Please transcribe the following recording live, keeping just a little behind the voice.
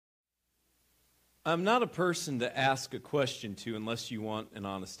I'm not a person to ask a question to unless you want an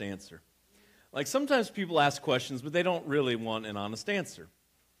honest answer. Like sometimes people ask questions, but they don't really want an honest answer.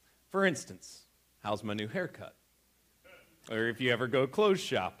 For instance, how's my new haircut? Or if you ever go clothes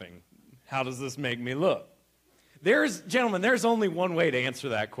shopping, how does this make me look? Gentlemen, there's only one way to answer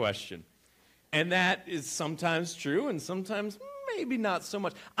that question. And that is sometimes true and sometimes maybe not so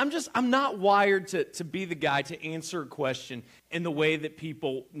much. I'm not wired to be the guy to answer a question in the way that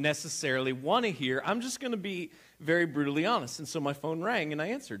people necessarily want to hear. I'm just going to be very brutally honest. And so my phone rang and I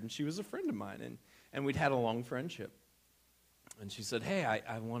answered, and she was a friend of mine, and we'd had a long friendship. And she said, hey,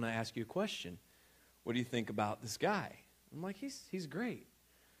 I want to ask you a question. What do you think about this guy? I'm like, he's great.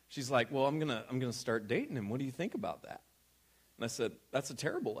 She's like, well, I'm gonna start dating him. What do you think about that? And I said, that's a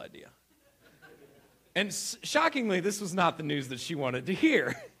terrible idea. And shockingly, this was not the news that she wanted to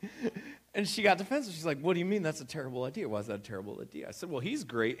hear. And she got defensive. She's like, what do you mean that's a terrible idea? Why is that a terrible idea? I said, well, he's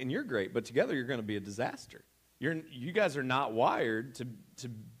great and you're great, but together you're going to be a disaster. You guys are not wired to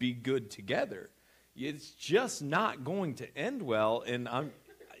be good together. It's just not going to end well, and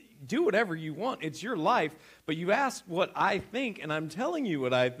do whatever you want. It's your life, but you asked what I think, and I'm telling you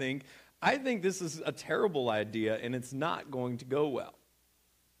what I think. I think this is a terrible idea, and it's not going to go well.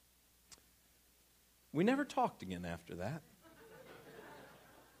 We never talked again after that.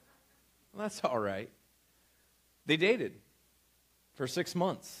 Well, that's all right. They dated for 6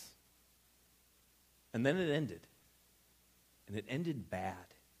 months. And then it ended. And it ended bad.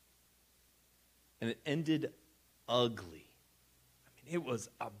 And it ended ugly. I mean, it was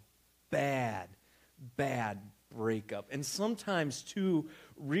a bad breakup. And sometimes two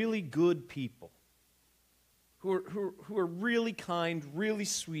really good people who are really kind, really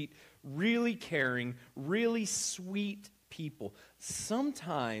sweet, really caring, really sweet people,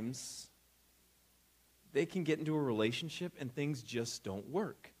 sometimes they can get into a relationship and things just don't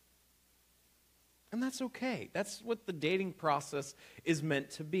work. And that's okay. That's what the dating process is meant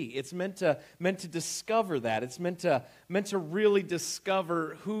to be. It's meant to discover that. It's meant to really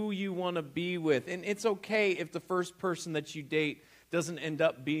discover who you want to be with. And it's okay if the first person that you date doesn't end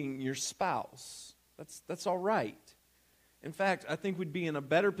up being your spouse. That's all right. In fact, I think we'd be in a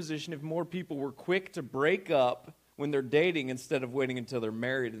better position if more people were quick to break up when they're dating instead of waiting until they're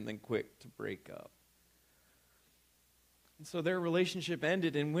married and then quick to break up. And so their relationship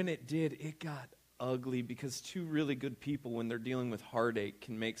ended, and when it did, it got ugly because two really good people, when they're dealing with heartache,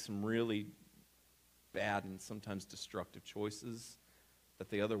 can make some really bad and sometimes destructive choices that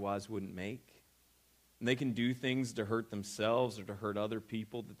they otherwise wouldn't make. And they can do things to hurt themselves or to hurt other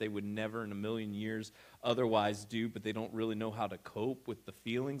people that they would never in a million years otherwise do, but they don't really know how to cope with the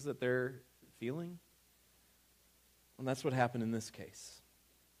feelings that they're feeling. And that's what happened in this case.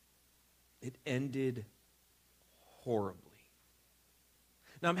 It ended horribly.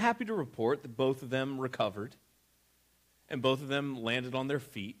 Now, I'm happy to report that both of them recovered, and both of them landed on their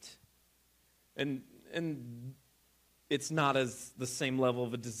feet, and it's not as the same level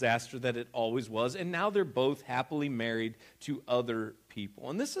of a disaster that it always was, and now they're both happily married to other people.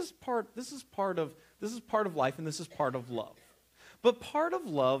 And this is part of life, and this is part of love. But part of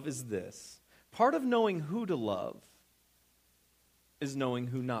love is this. Part of knowing who to love is knowing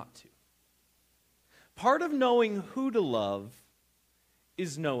who not to. Part of knowing who to love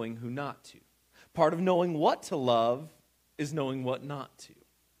is knowing who not to. Part of knowing what to love is knowing what not to.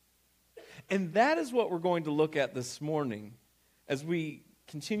 And that is what we're going to look at this morning as we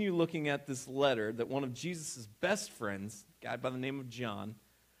continue looking at this letter that one of Jesus' best friends, a guy by the name of John,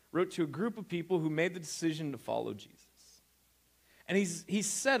 wrote to a group of people who made the decision to follow Jesus. And he's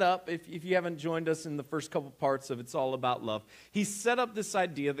set up, if you haven't joined us in the first couple parts of It's All About Love, he's set up this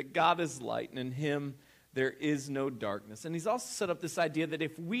idea that God is light and in him there is no darkness. And he's also set up this idea that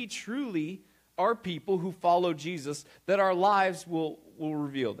if we truly are people who follow Jesus, that our lives will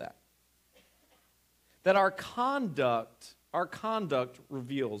reveal that. That our conduct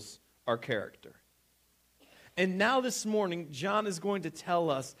reveals our character. And now this morning, John is going to tell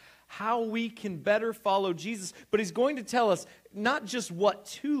us how we can better follow Jesus, but he's going to tell us not just what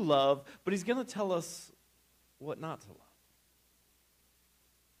to love, but he's going to tell us what not to love.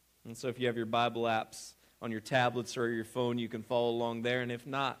 And so if you have your Bible apps on your tablets or your phone, you can follow along there. And if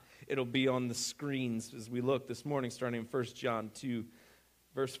not, it'll be on the screens as we look this morning, starting in 1 John 2,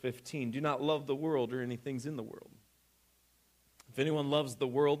 verse 15. Do not love the world or anything in the world. If anyone loves the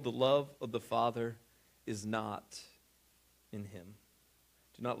world, the love of the Father is not in him.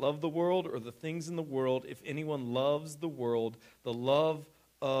 Do not love the world or the things in the world. If anyone loves the world, the love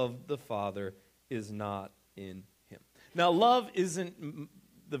of the Father is not in him. Now, love isn't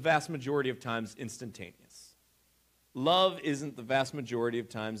the vast majority of times instantaneous. Love isn't the vast majority of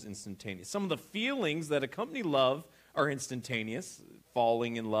times instantaneous. Some of the feelings that accompany love are instantaneous.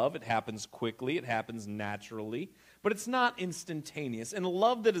 Falling in love, it happens quickly, it happens naturally, but it's not instantaneous. And a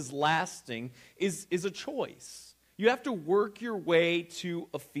love that is lasting is a choice. You have to work your way to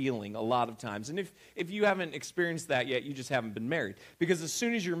a feeling a lot of times. And if you haven't experienced that yet, you just haven't been married. Because as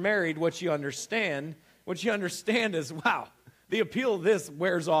soon as you're married, what you understand is, wow, the appeal of this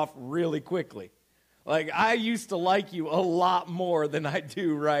wears off really quickly. Like, I used to like you a lot more than I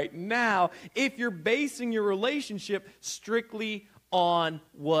do right now if you're basing your relationship strictly on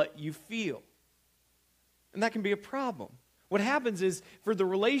what you feel. And that can be a problem. What happens is, for the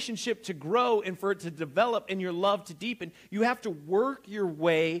relationship to grow and for it to develop and your love to deepen, you have to work your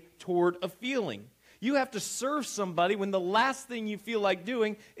way toward a feeling. You have to serve somebody when the last thing you feel like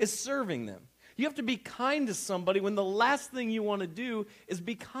doing is serving them. You have to be kind to somebody when the last thing you want to do is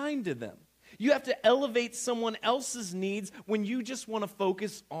be kind to them. You have to elevate someone else's needs when you just want to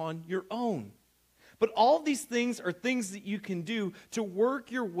focus on your own. But all these things are things that you can do to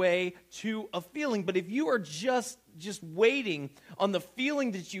work your way to a feeling. But if you are just waiting on the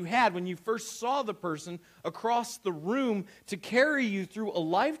feeling that you had when you first saw the person across the room to carry you through a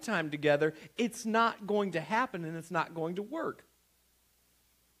lifetime together, it's not going to happen and it's not going to work.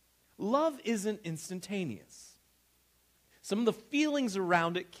 Love isn't instantaneous. Some of the feelings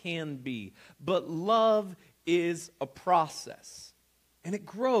around it can be, but love is a process, and it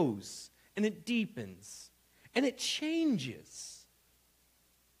grows, and it deepens, and it changes.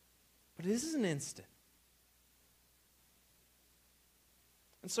 But it isn't instant.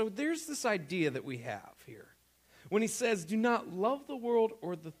 And so there's this idea that we have here when he says, do not love the world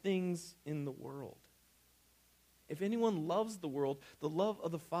or the things in the world. If anyone loves the world, the love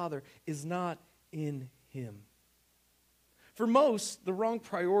of the Father is not in him. For most, the wrong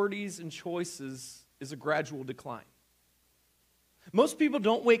priorities and choices is a gradual decline. Most people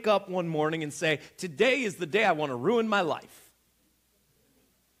don't wake up one morning and say, today is the day I want to ruin my life.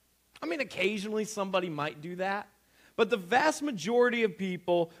 I mean, occasionally somebody might do that, but the vast majority of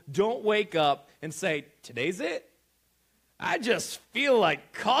people don't wake up and say, today's it. I just feel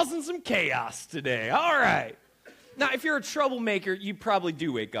like causing some chaos today. All right. Now, if you're a troublemaker, you probably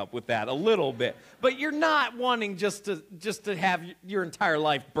do wake up with that a little bit. But you're not wanting just to have your entire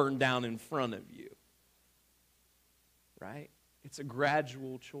life burned down in front of you. Right? It's a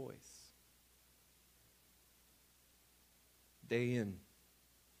gradual choice. Day in,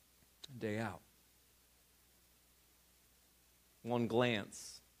 day out. One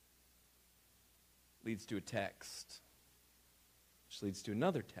glance leads to a text, which leads to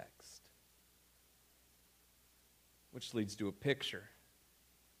another text, which leads to a picture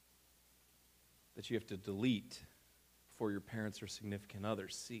that you have to delete before your parents or significant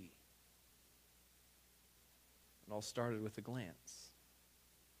others see. It all started with a glance.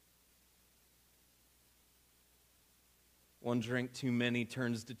 One drink too many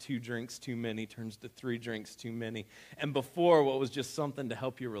turns to 2 drinks too many, turns to 3 drinks too many. And before, what was just something to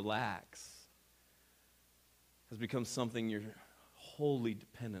help you relax has become something you're wholly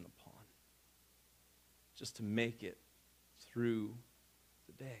dependent upon just to make it through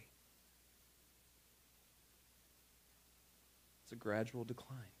the day. It's a gradual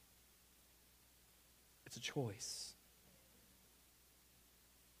decline. It's a choice.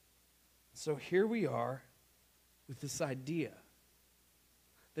 So here we are with this idea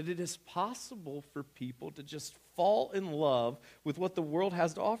that it is possible for people to just fall in love with what the world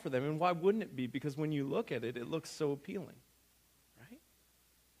has to offer them. And why wouldn't it be? Because when you look at it, it looks so appealing, right?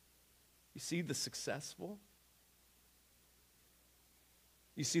 You see the successful.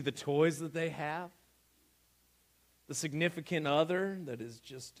 You see the toys that they have. The significant other that is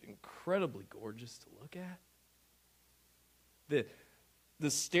just incredibly gorgeous to look at.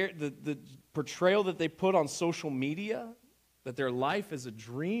 The portrayal that they put on social media, that their life is a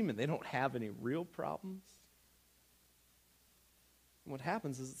dream and they don't have any real problems. And what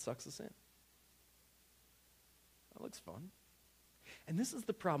happens is it sucks us in. That looks fun. And this is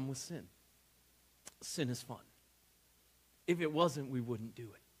the problem with sin. Sin is fun. If it wasn't, we wouldn't do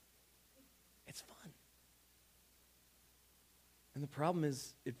it. It's fun. And the problem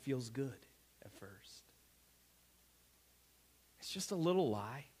is, it feels good at first. It's just a little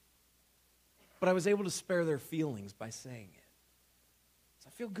lie. But I was able to spare their feelings by saying it. So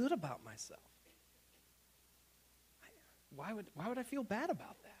I feel good about myself. Why would I feel bad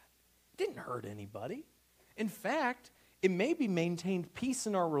about that? It didn't hurt anybody. In fact, it maybe maintained peace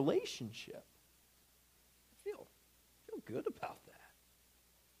in our relationship. I feel good about that.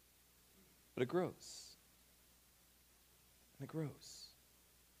 But it grows. And it grows.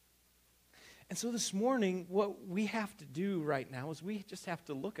 And so this morning, what we have to do right now is we just have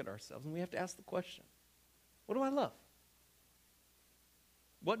to look at ourselves and we have to ask the question, what do I love?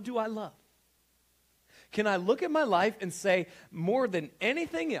 What do I love? Can I look at my life and say, more than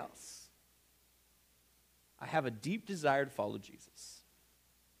anything else, I have a deep desire to follow Jesus,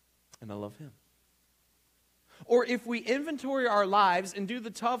 and I love him? Or if we inventory our lives and do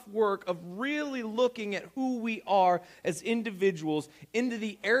the tough work of really looking at who we are as individuals into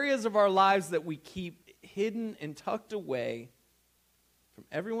the areas of our lives that we keep hidden and tucked away from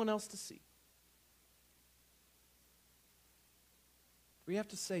everyone else to see, we have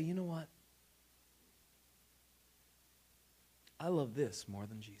to say, you know what? I love this more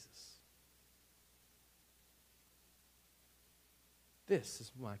than Jesus. This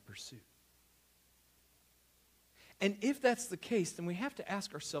is my pursuit. And if that's the case, then we have to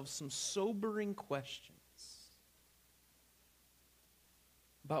ask ourselves some sobering questions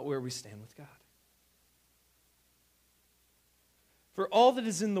about where we stand with God. For all that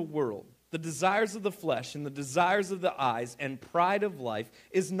is in the world, the desires of the flesh and the desires of the eyes and pride of life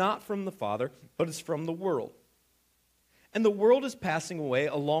is not from the Father, but is from the world. And the world is passing away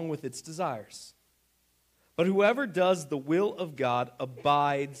along with its desires. But whoever does the will of God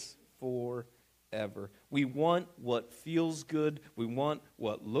abides forever. We want what feels good, we want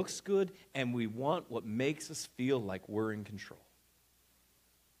what looks good, and we want what makes us feel like we're in control.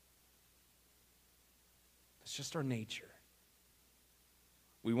 It's just our nature.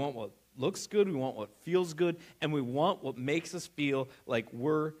 We want what looks good, we want what feels good, and we want what makes us feel like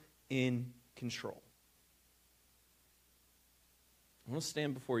we're in control. I want to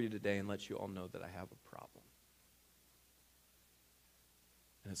stand before you today and let you all know that I have a problem.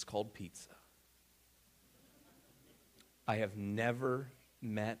 And it's called pizza. I have never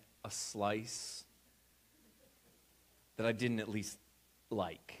met a slice that I didn't at least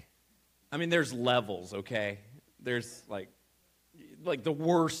like. I mean, there's levels, okay? There's like the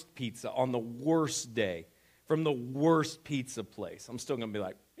worst pizza on the worst day from the worst pizza place. I'm still going to be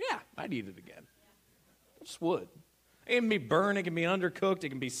like, yeah, I'd eat it again. I just would. It can be burned, it can be undercooked, it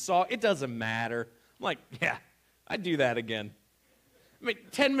can be salt. It doesn't matter. I'm like, yeah, I'd do that again. I mean,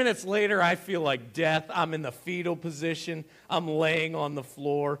 10 minutes later, I feel like death. I'm in the fetal position. I'm laying on the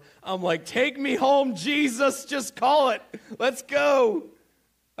floor. I'm like, take me home, Jesus. Just call it. Let's go.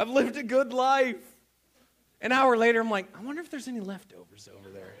 I've lived a good life. An hour later, I'm like, I wonder if there's any leftovers over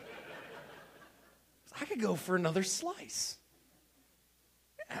there. I could go for another slice.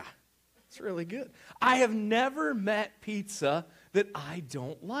 Yeah, it's really good. I have never met pizza that I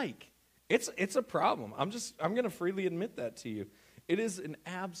don't like. It's a problem. I'm going to freely admit that to you. It is an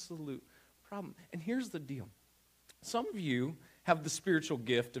absolute problem. And here's the deal. Some of you have the spiritual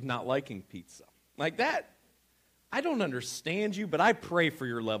gift of not liking pizza. Like that, I don't understand you, but I pray for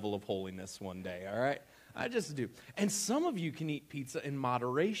your level of holiness one day, all right? I just do. And some of you can eat pizza in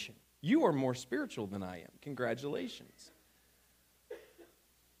moderation. You are more spiritual than I am. Congratulations.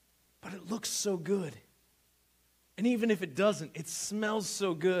 But it looks so good. And even if it doesn't, it smells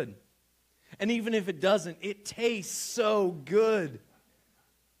so good. And even if it doesn't, it tastes so good.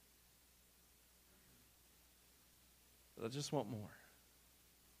 But I just want more.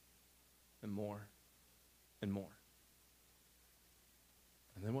 And more. And more.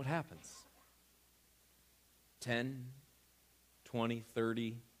 And then what happens? 10, 20,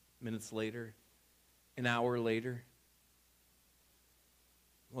 30 minutes later, an hour later,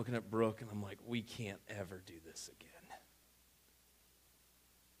 I'm looking at Brooke and I'm like, we can't ever do this again.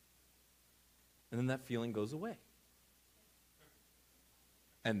 And then that feeling goes away.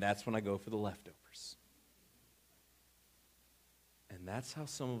 And that's when I go for the leftovers. And that's how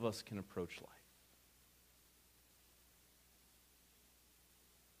some of us can approach life.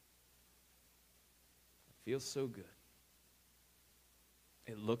 It feels so good.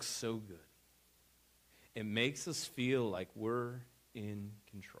 It looks so good. It makes us feel like we're in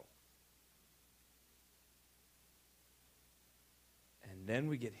control. And then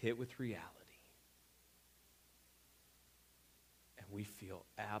we get hit with reality. And we feel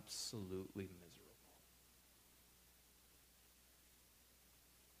absolutely miserable.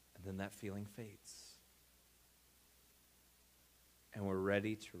 And then that feeling fades. And we're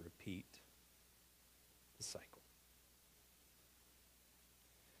ready to repeat the cycle.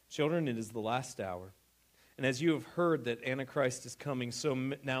 Children, it is the last hour. And as you have heard that Antichrist is coming,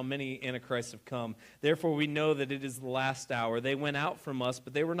 so now many Antichrists have come. Therefore we know that it is the last hour. They went out from us,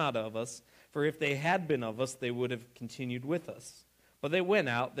 but they were not of us. For if they had been of us, they would have continued with us. But they went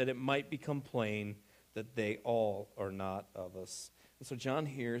out that it might become plain that they all are not of us. And so John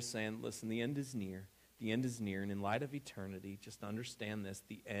here is saying, listen, the end is near. The end is near, and in light of eternity, just understand this,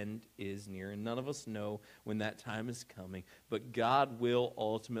 the end is near, and none of us know when that time is coming, but God will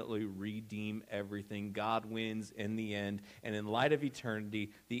ultimately redeem everything. God wins in the end, and in light of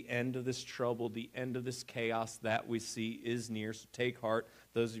eternity, the end of this trouble, the end of this chaos that we see is near, so take heart,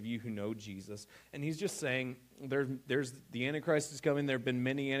 those of you who know Jesus. And he's just saying, there's the Antichrist is coming. There have been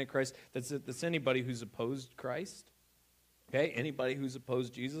many Antichrists. That's anybody who's opposed Christ. Okay, anybody who's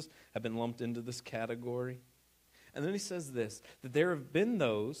opposed Jesus have been lumped into this category. And then he says this, that there have been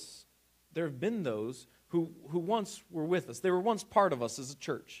those who once were with us. They were once part of us as a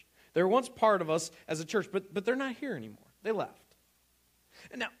church. They were once part of us as a church, but they're not here anymore. They left.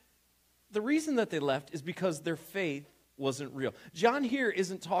 And now, the reason that they left is because their faith wasn't real. John here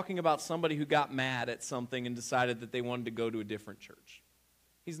isn't talking about somebody who got mad at something and decided that they wanted to go to a different church.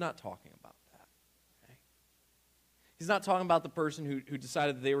 He's not talking about that. Okay? He's not talking about the person who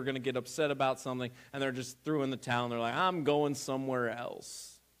decided that they were going to get upset about something and they're just threw in the towel and they're like, I'm going somewhere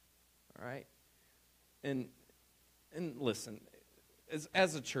else. All right? And listen,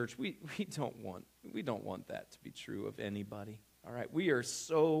 as a church, we don't want that to be true of anybody. All right? We are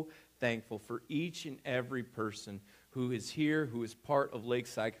so thankful for each and every person who is here, who is part of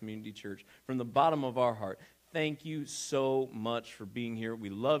Lakeside Community Church. From the bottom of our heart, thank you so much for being here. We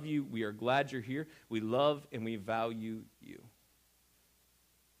love you. We are glad you're here. We love and we value you.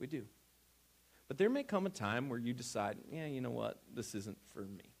 We do. But there may come a time where you decide, yeah, you know what, this isn't for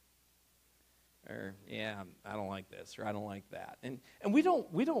me. Or, yeah, I don't like this, or I don't like that. And we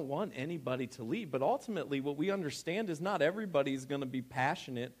don't want anybody to leave, but ultimately what we understand is not everybody is going to be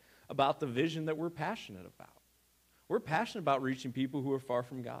passionate about the vision that we're passionate about. We're passionate about reaching people who are far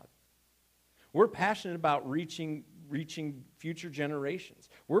from God. We're passionate about reaching future generations.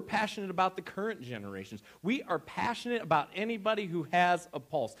 We're passionate about the current generations. We are passionate about anybody who has a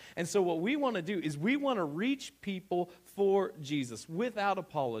pulse. And so what we want to do is we want to reach people for Jesus without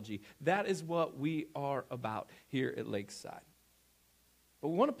apology. That is what we are about here at Lakeside. But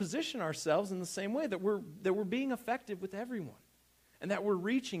we want to position ourselves in the same way that we're being effective with everyone and that we're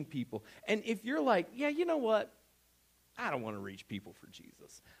reaching people. And if you're like, yeah, you know what? I don't want to reach people for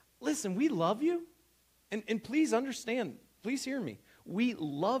Jesus. Listen, we love you. And please understand, please hear me. We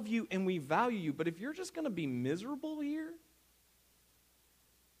love you and we value you. But if you're just going to be miserable here,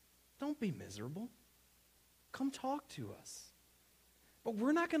 don't be miserable. Come talk to us. But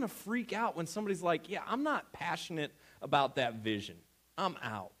we're not going to freak out when somebody's like, yeah, I'm not passionate about that vision. I'm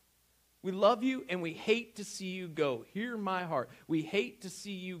out. We love you and we hate to see you go. Hear my heart. We hate to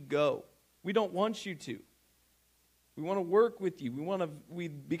see you go. We don't want you to. We want to work with you.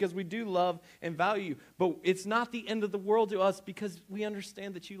 Because we do love and value you. But it's not the end of the world to us because we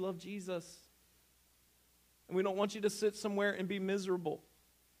understand that you love Jesus. And we don't want you to sit somewhere and be miserable.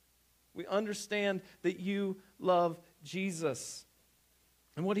 We understand that you love Jesus.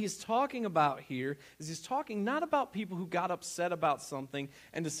 And what he's talking about here is he's talking not about people who got upset about something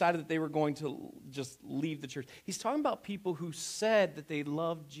and decided that they were going to just leave the church. He's talking about people who said that they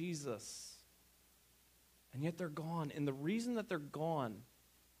loved Jesus. And yet they're gone. And the reason that they're gone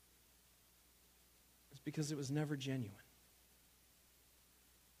is because it was never genuine.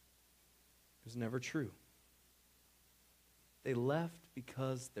 It was never true. They left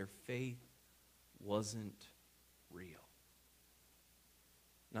because their faith wasn't real.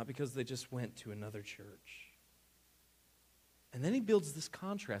 Not because they just went to another church. And then he builds this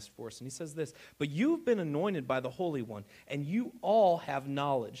contrast for us, and he says this, but you've been anointed by the Holy One, and you all have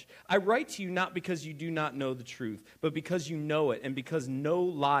knowledge. I write to you not because you do not know the truth, but because you know it, and because no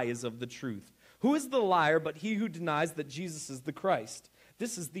lie is of the truth. Who is the liar but he who denies that Jesus is the Christ?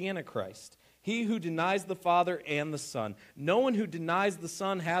 This is the Antichrist. He who denies the Father and the Son. No one who denies the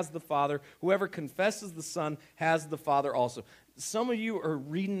Son has the Father. Whoever confesses the Son has the Father also. Some of you are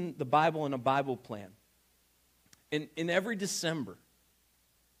reading the Bible in a Bible plan. In every December,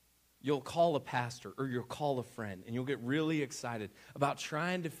 you'll call a pastor or you'll call a friend, and you'll get really excited about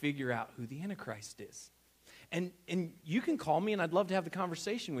trying to figure out who the Antichrist is. And you can call me, and I'd love to have the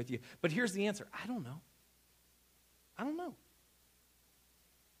conversation with you. But here's the answer. I don't know. I don't know.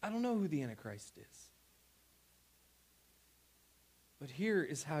 I don't know who the Antichrist is. But here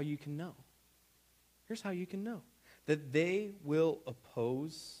is how you can know. Here's how you can know. That they will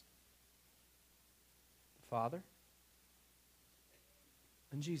oppose the Father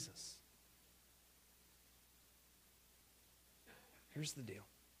and Jesus. Here's the deal.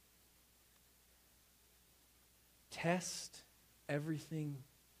 Test everything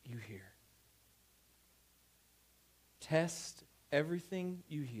you hear. Test everything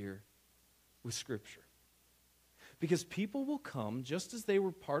you hear with Scripture. Because people will come, just as they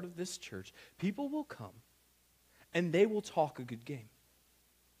were part of this church, people will come and they will talk a good game.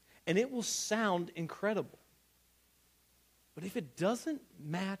 And it will sound incredible. But if it doesn't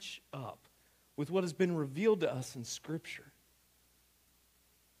match up with what has been revealed to us in Scripture,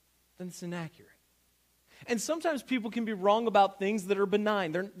 then it's inaccurate. And sometimes people can be wrong about things that are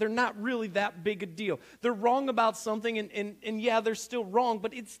benign. They're not really that big a deal. They're wrong about something, and yeah, they're still wrong,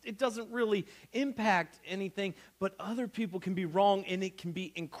 but it doesn't really impact anything. But other people can be wrong, and it can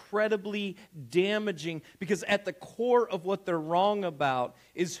be incredibly damaging, because at the core of what they're wrong about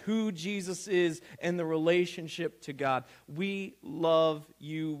is who Jesus is and the relationship to God. We love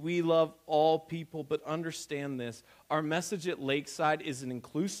you. We love all people, but understand this. Our message at Lakeside is an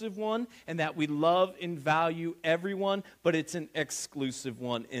inclusive one, and that we love and value everyone, but it's an exclusive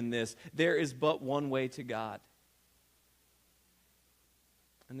one in this. There is but one way to God,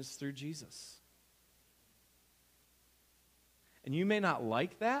 and it's through Jesus. And you may not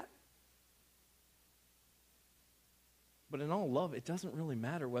like that, but in all love, it doesn't really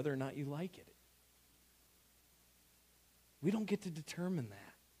matter whether or not you like it. We don't get to determine that.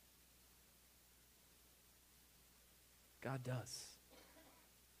 God does.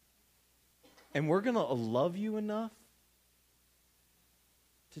 And we're going to love you enough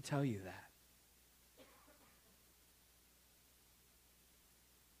to tell you that.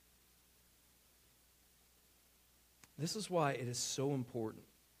 This is why it is so important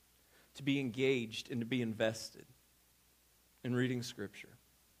to be engaged and to be invested in reading Scripture.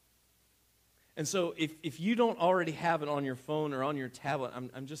 And so if you don't already have it on your phone or on your tablet,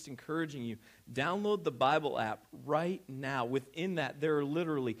 I'm just encouraging you, download the Bible app right now. Within that, there are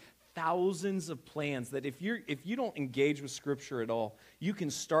literally thousands of plans that if you don't engage with Scripture at all, you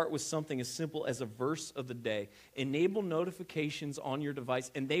can start with something as simple as a verse of the day. Enable notifications on your device,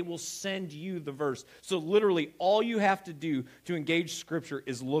 and they will send you the verse. So literally, all you have to do to engage Scripture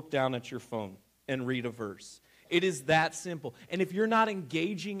is look down at your phone and read a verse. It is that simple. And if you're not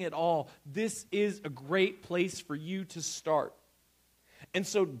engaging at all, this is a great place for you to start. And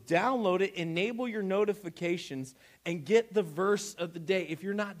so download it, enable your notifications, and get the verse of the day if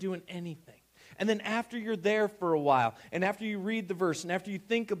you're not doing anything. And then after you're there for a while, and after you read the verse, and after you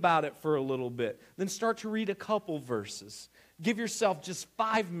think about it for a little bit, then start to read a couple verses. Give yourself just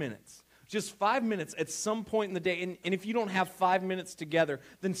 5 minutes. Just 5 minutes at some point in the day. And if you don't have 5 minutes together,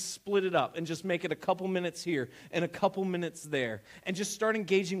 then split it up and just make it a couple minutes here and a couple minutes there. And just start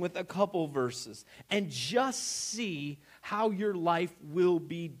engaging with a couple verses. And just see how your life will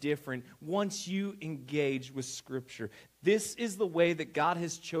be different once you engage with Scripture. This is the way that God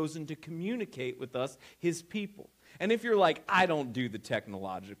has chosen to communicate with us, His people. And if you're like, I don't do the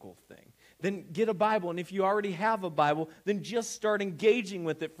technological thing, then get a Bible. And if you already have a Bible, then just start engaging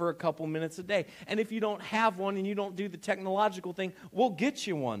with it for a couple minutes a day. And if you don't have one and you don't do the technological thing, we'll get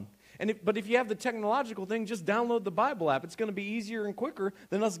you one. But if you have the technological thing, just download the Bible app. It's going to be easier and quicker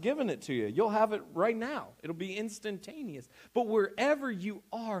than us giving it to you. You'll have it right now. It'll be instantaneous. But wherever you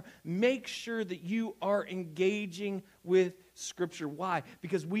are, make sure that you are engaging with Scripture. Why?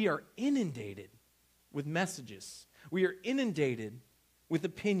 Because we are inundated with messages. We are inundated with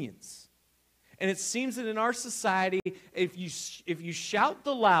opinions. And it seems that in our society, if you shout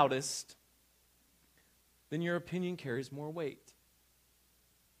the loudest, then your opinion carries more weight.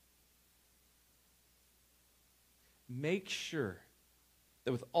 Make sure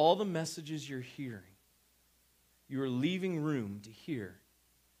that with all the messages you're hearing, you are leaving room to hear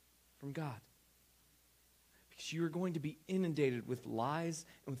from God. Because you are going to be inundated with lies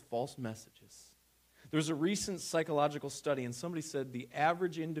and with false messages. There's a recent psychological study, and somebody said the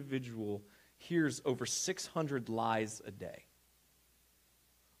average individual hears over 600 lies a day.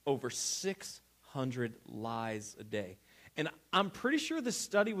 Over 600 lies a day. And I'm pretty sure this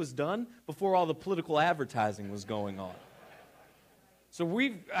study was done before all the political advertising was going on. So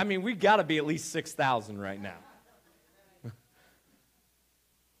we've got to be at least 6,000 right now.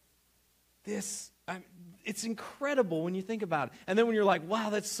 It's incredible when you think about it. And then when you're like, wow,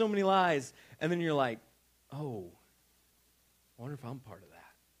 that's so many lies. And then you're like, oh, I wonder if I'm part of that.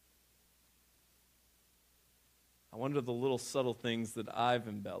 I wonder the little subtle things that I've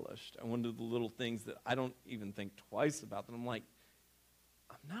embellished. I wonder the little things that I don't even think twice about. And I'm like,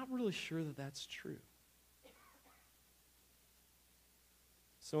 I'm not really sure that that's true.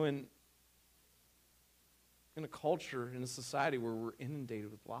 So in a culture, in a society where we're inundated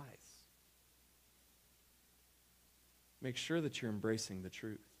with lies, make sure that you're embracing the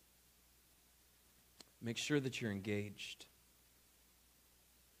truth. Make sure that you're engaged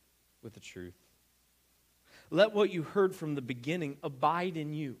with the truth. Let what you heard from the beginning abide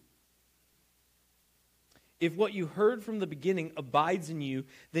in you. If what you heard from the beginning abides in you,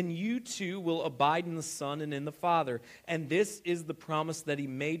 then you too will abide in the Son and in the Father. And this is the promise that he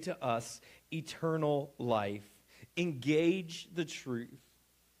made to us, eternal life. Engage the truth.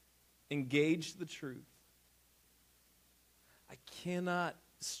 Engage the truth. I cannot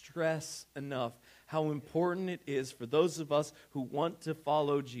stress enough how important it is for those of us who want to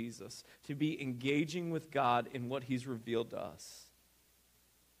follow Jesus to be engaging with God in what he's revealed to us.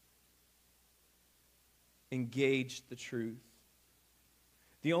 Engage the truth.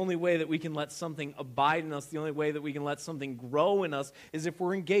 The only way that we can let something abide in us, the only way that we can let something grow in us is if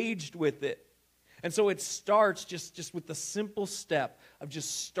we're engaged with it. And so it starts just with the simple step of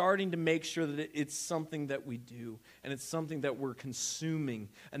just starting to make sure that it's something that we do and it's something that we're consuming.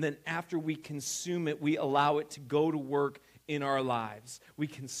 And then after we consume it, we allow it to go to work in our lives. We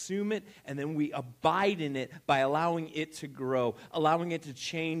consume it and then we abide in it by allowing it to grow, allowing it to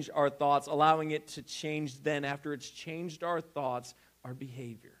change our thoughts, allowing it to change then, after it's changed our thoughts, our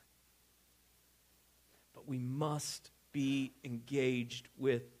behavior. But we must be engaged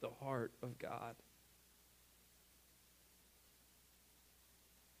with the heart of God.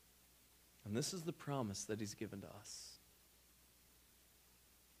 And this is the promise that he's given to us.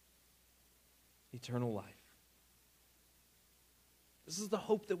 Eternal life. This is the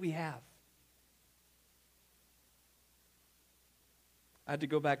hope that we have. I had to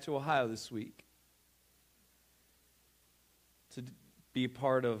go back to Ohio this week to be a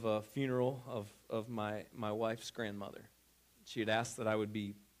part of a funeral of my wife's grandmother. She had asked that I would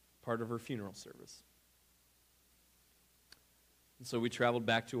be part of her funeral service. And so we traveled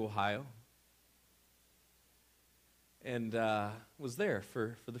back to Ohio and was there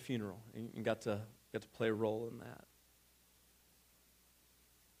for the funeral and got to play a role in that.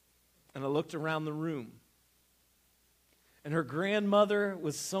 And I looked around the room, and her grandmother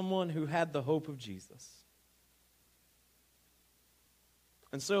was someone who had the hope of Jesus.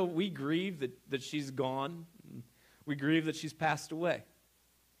 And so we grieve that she's gone. We grieve that she's passed away.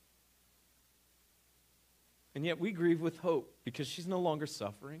 And yet we grieve with hope because she's no longer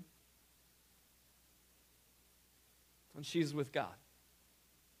suffering. And she's with God.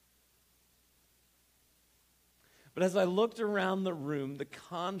 But as I looked around the room, the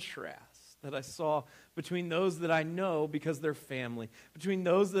contrast that I saw between those that I know because they're family, between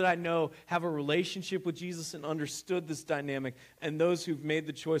those that I know have a relationship with Jesus and understood this dynamic, and those who've made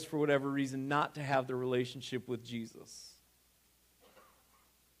the choice for whatever reason not to have the relationship with Jesus.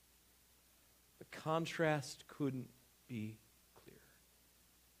 The contrast couldn't be clearer.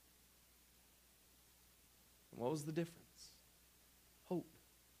 And what was the difference? Hope.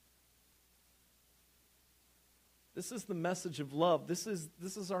 This is the message of love. This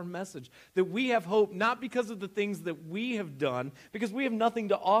is our message. That we have hope not because of the things that we have done, because we have nothing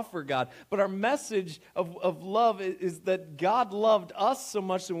to offer God. But our message of love is that God loved us so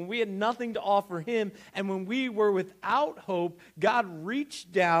much that when we had nothing to offer him, and when we were without hope, God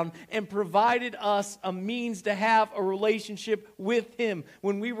reached down and provided us a means to have a relationship with him.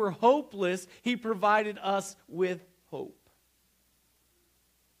 When we were hopeless, he provided us with hope.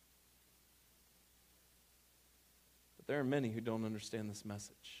 There are many who don't understand this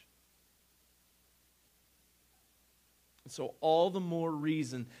message. And so all the more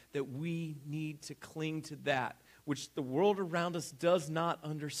reason that we need to cling to that which the world around us does not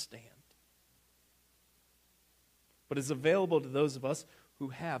understand, but is available to those of us who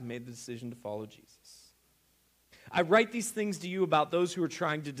have made the decision to follow Jesus. I write these things to you about those who are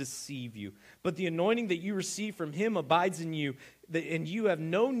trying to deceive you. But the anointing that you receive from him abides in you, and you have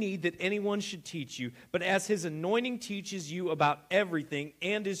no need that anyone should teach you. But as his anointing teaches you about everything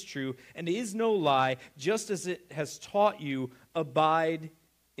and is true and is no lie, just as it has taught you, abide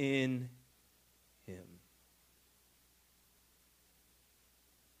in him.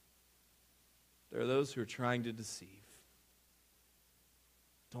 There are those who are trying to deceive.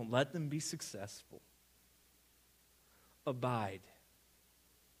 Don't let them be successful. Abide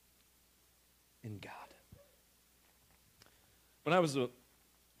in God. When I was a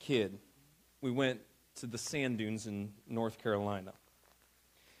kid, we went to the sand dunes in North Carolina.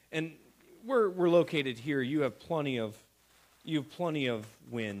 And we're located here. You have plenty of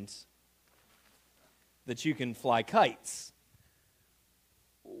wind that you can fly kites.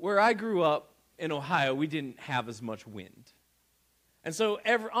 Where I grew up in Ohio, we didn't have as much wind. And so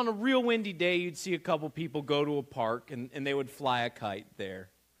on a real windy day, you'd see a couple people go to a park and they would fly a kite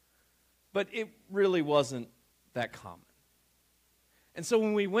there. But it really wasn't that common. And so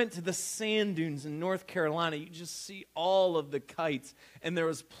when we went to the sand dunes in North Carolina, you just see all of the kites, and there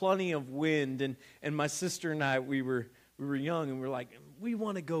was plenty of wind. And my sister and I, we were young, and we were like, we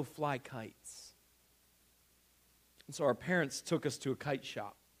want to go fly kites. And so our parents took us to a kite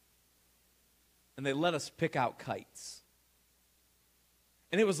shop. And they let us pick out kites.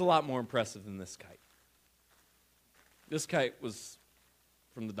 And it was a lot more impressive than this kite. This kite was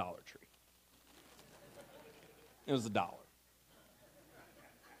from the Dollar Tree. It was $1.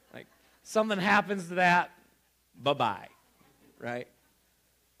 Like, something happens to that, bye-bye, right?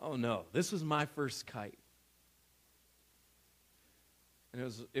 Oh no, this was my first kite. And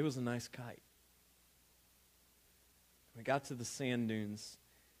it was a nice kite. I got to the sand dunes,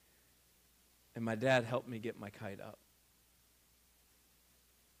 and my dad helped me get my kite up.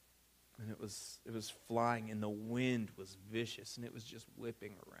 And it was flying, and the wind was vicious, and it was just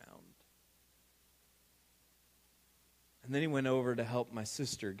whipping around. And then he went over to help my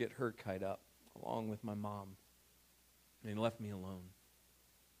sister get her kite up, along with my mom. And he left me alone.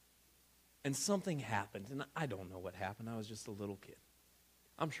 And something happened, and I don't know what happened. I was just a little kid.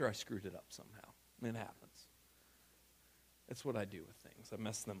 I'm sure I screwed it up somehow. It happens. That's what I do with things. I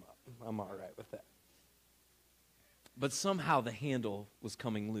mess them up. I'm all right with that. But somehow the handle was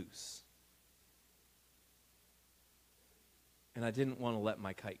coming loose. And I didn't want to let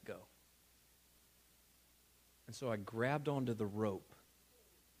my kite go. And so I grabbed onto the rope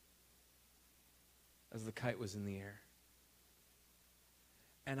as the kite was in the air.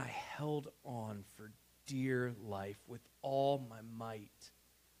 And I held on for dear life with all my might.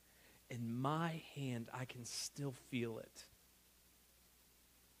 In my hand, I can still feel it.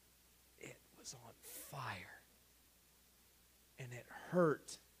 It was on fire. And it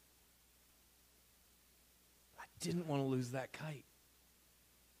hurt. I didn't want to lose that kite.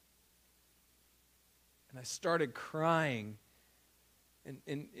 And I started crying. And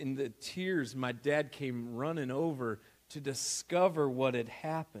in the tears, my dad came running over to discover what had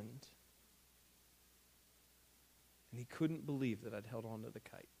happened. And he couldn't believe that I'd held on to the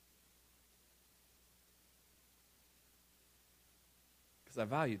kite. Because I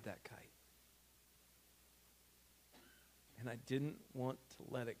valued that kite. And I didn't want to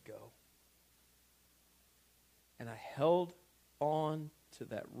let it go. And I held on to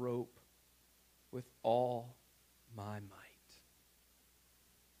that rope with all my might.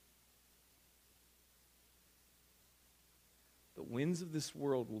 The winds of this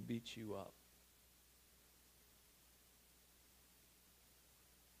world will beat you up.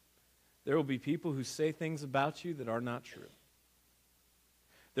 There will be people who say things about you that are not true.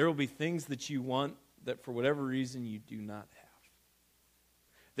 There will be things that you want that for whatever reason you do not have.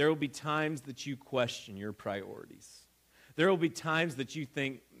 There will be times that you question your priorities. There will be times that you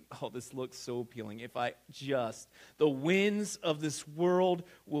think, oh, this looks so appealing. If I just, the winds of this world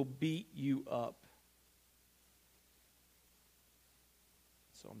will beat you up.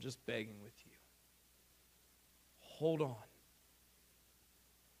 So I'm just begging with you. Hold on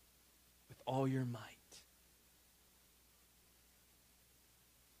with all your might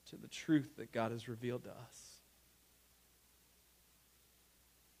to the truth that God has revealed to us.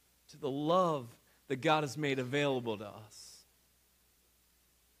 To the love that God has made available to us.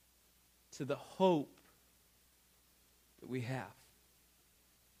 To the hope that we have.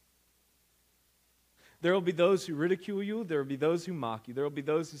 There will be those who ridicule you. There will be those who mock you. There will be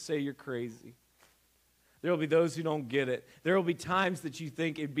those who say you're crazy. There will be those who don't get it. There will be times that you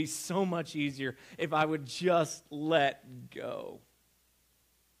think it'd be so much easier if I would just let go.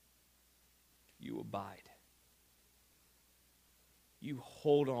 You abide. You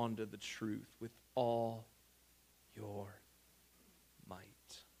hold on to the truth with all your might.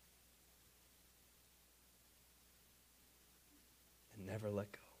 And never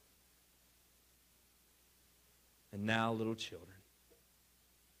let go. And now, little children,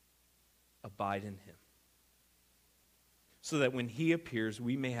 abide in him, so that when he appears,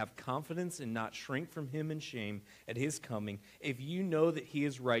 we may have confidence and not shrink from him in shame at his coming. If you know that he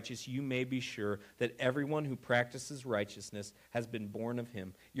is righteous, you may be sure that everyone who practices righteousness has been born of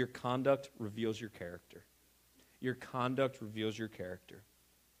him. Your conduct reveals your character. Your conduct reveals your character.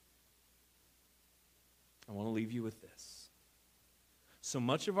 I want to leave you with this. So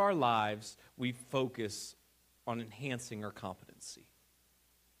much of our lives, we focus on enhancing our competency.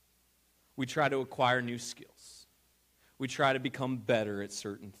 We try to acquire new skills. We try to become better at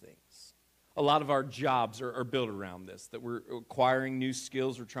certain things. A lot of our jobs are built around this, that we're acquiring new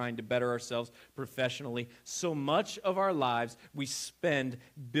skills, we're trying to better ourselves professionally. So much of our lives we spend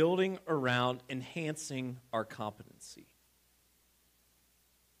building around enhancing our competency.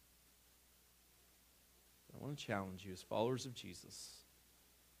 I want to challenge you as followers of Jesus.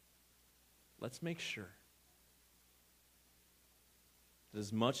 Let's make sure that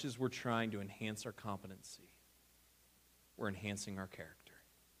as much as we're trying to enhance our competency, we're enhancing our character.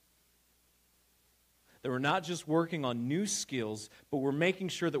 That we're not just working on new skills, but we're making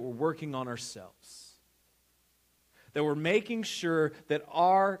sure that we're working on ourselves. That we're making sure that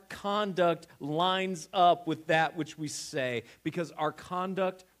our conduct lines up with that which we say, because our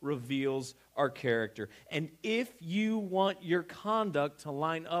conduct reveals our character. And if you want your conduct to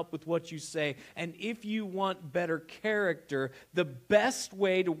line up with what you say, and if you want better character, the best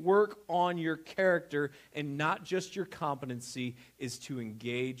way to work on your character and not just your competency is to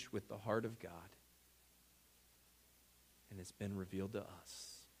engage with the heart of God. And it's been revealed to us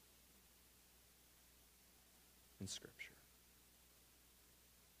in Scripture.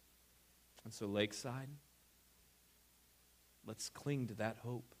 And so, Lakeside, let's cling to that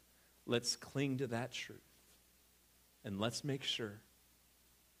hope. Let's cling to that truth. And let's make sure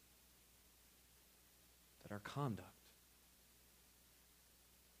that our conduct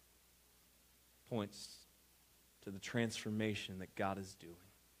points to the transformation that God is doing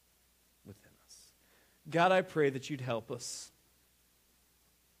within us. God, I pray that you'd help us.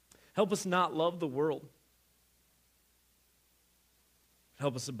 Help us not love the world.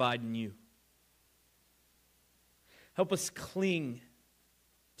 Help us abide in you. Help us cling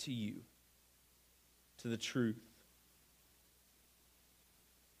to you, to the truth.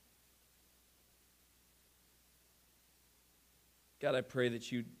 God, I pray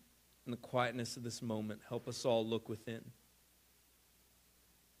that you, in the quietness of this moment, help us all look within,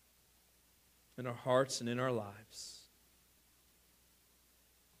 in our hearts and in our lives.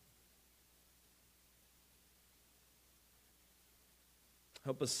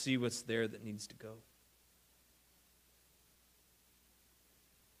 Help us see what's there that needs to go.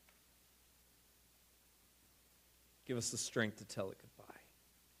 Give us the strength to tell it goodbye.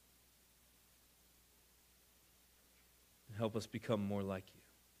 And help us become more like you.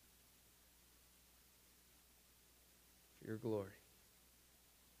 For your glory.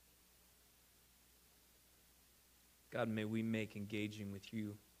 God, may we make engaging with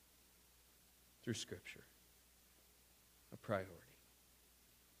you through Scripture a priority.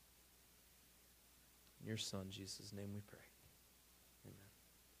 In your Son, Jesus' name we pray.